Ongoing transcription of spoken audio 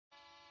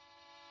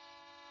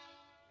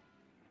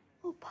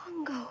Oh,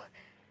 Pongo.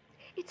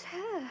 It's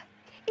her.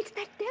 It's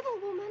that devil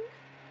woman.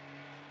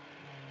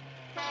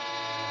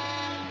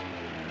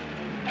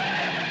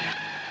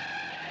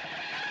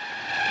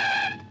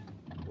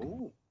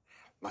 Oh,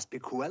 must be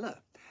Cruella,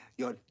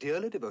 your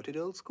dearly devoted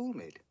old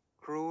schoolmate.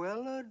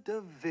 Cruella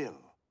De Vil.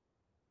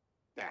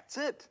 That's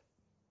it.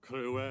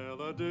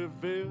 Cruella De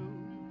Vil,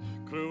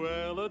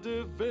 Cruella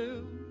De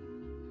Vil.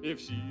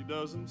 If she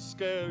doesn't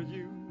scare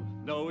you,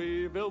 no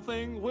evil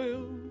thing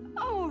will.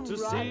 Oh, to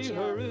Roger. see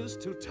her is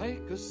to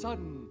take a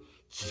sudden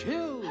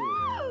chill.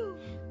 Oh!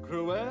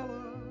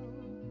 Cruella,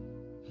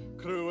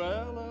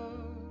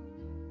 Cruella.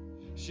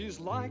 She's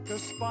like a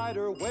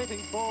spider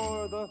waiting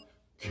for the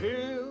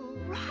kill.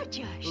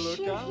 Roger, Look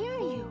she'll out hear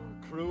for you.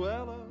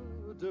 Cruella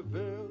De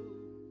Vil.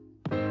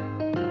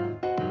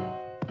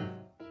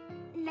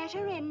 Let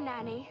her in,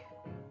 Nanny.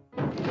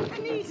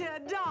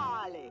 Anita,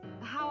 darling.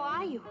 How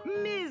are you?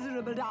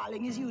 Miserable,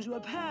 darling, as usual.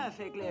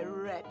 Perfectly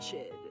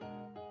wretched.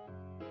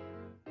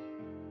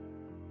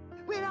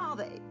 Where are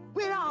they?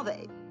 Where are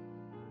they?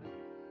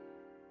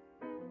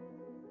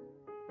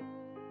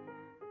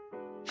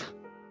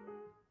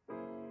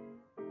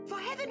 For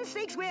heaven's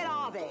sakes, where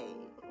are they?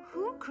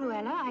 Who,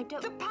 Cruella? I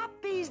don't... The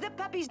puppies, the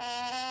puppies.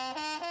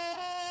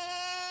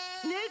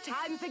 No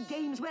time for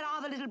games. Where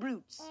are the little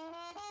brutes?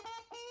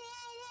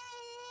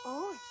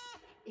 Oh,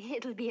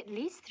 it'll be at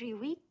least 3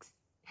 weeks.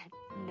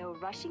 No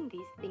rushing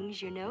these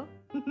things, you know.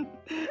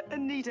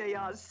 Anita,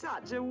 you're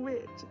such a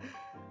wit.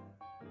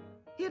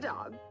 Here,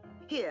 dog.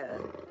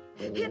 Here.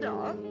 Here,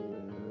 dog.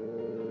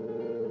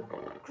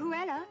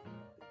 Cruella,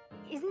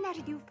 isn't that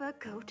a new fur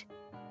coat?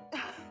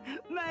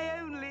 My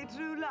only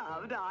true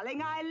love,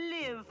 darling. I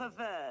live for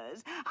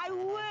furs. I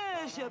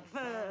worship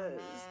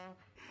furs.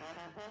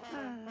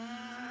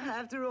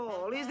 After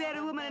all, is there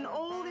a woman in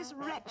all this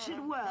wretched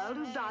world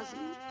who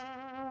doesn't?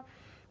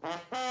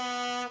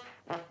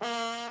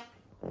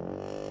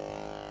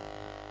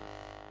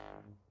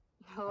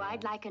 Oh,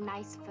 I'd like a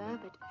nice fur,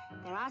 but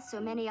there are so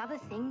many other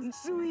things.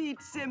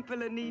 Sweet,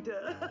 simple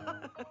Anita.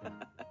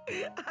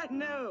 I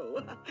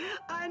know.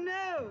 I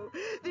know.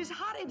 This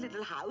horrid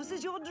little house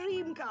is your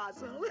dream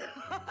castle.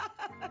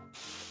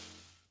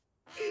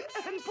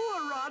 And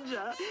poor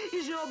Roger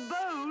is your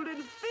bold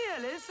and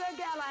fearless Sir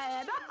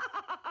Galahad.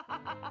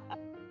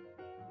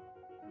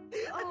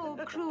 Oh,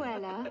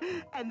 Cruella.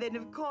 And then,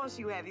 of course,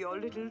 you have your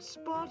little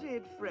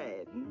spotted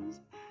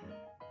friends.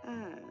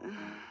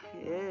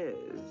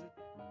 Yes.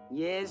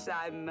 Yes,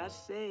 I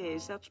must say,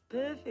 such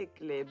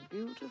perfectly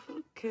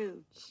beautiful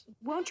coats.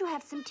 Won't you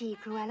have some tea,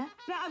 Cruella?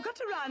 Now, I've got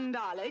to run,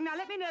 darling. Now,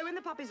 let me know when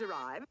the puppies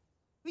arrive.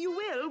 You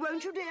will,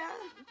 won't you, dear?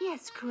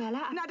 Yes,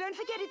 Cruella. Now, don't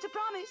forget, it's a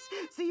promise.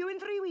 See you in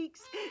 3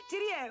 weeks.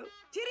 Cheerio.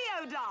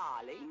 Cheerio,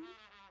 darling.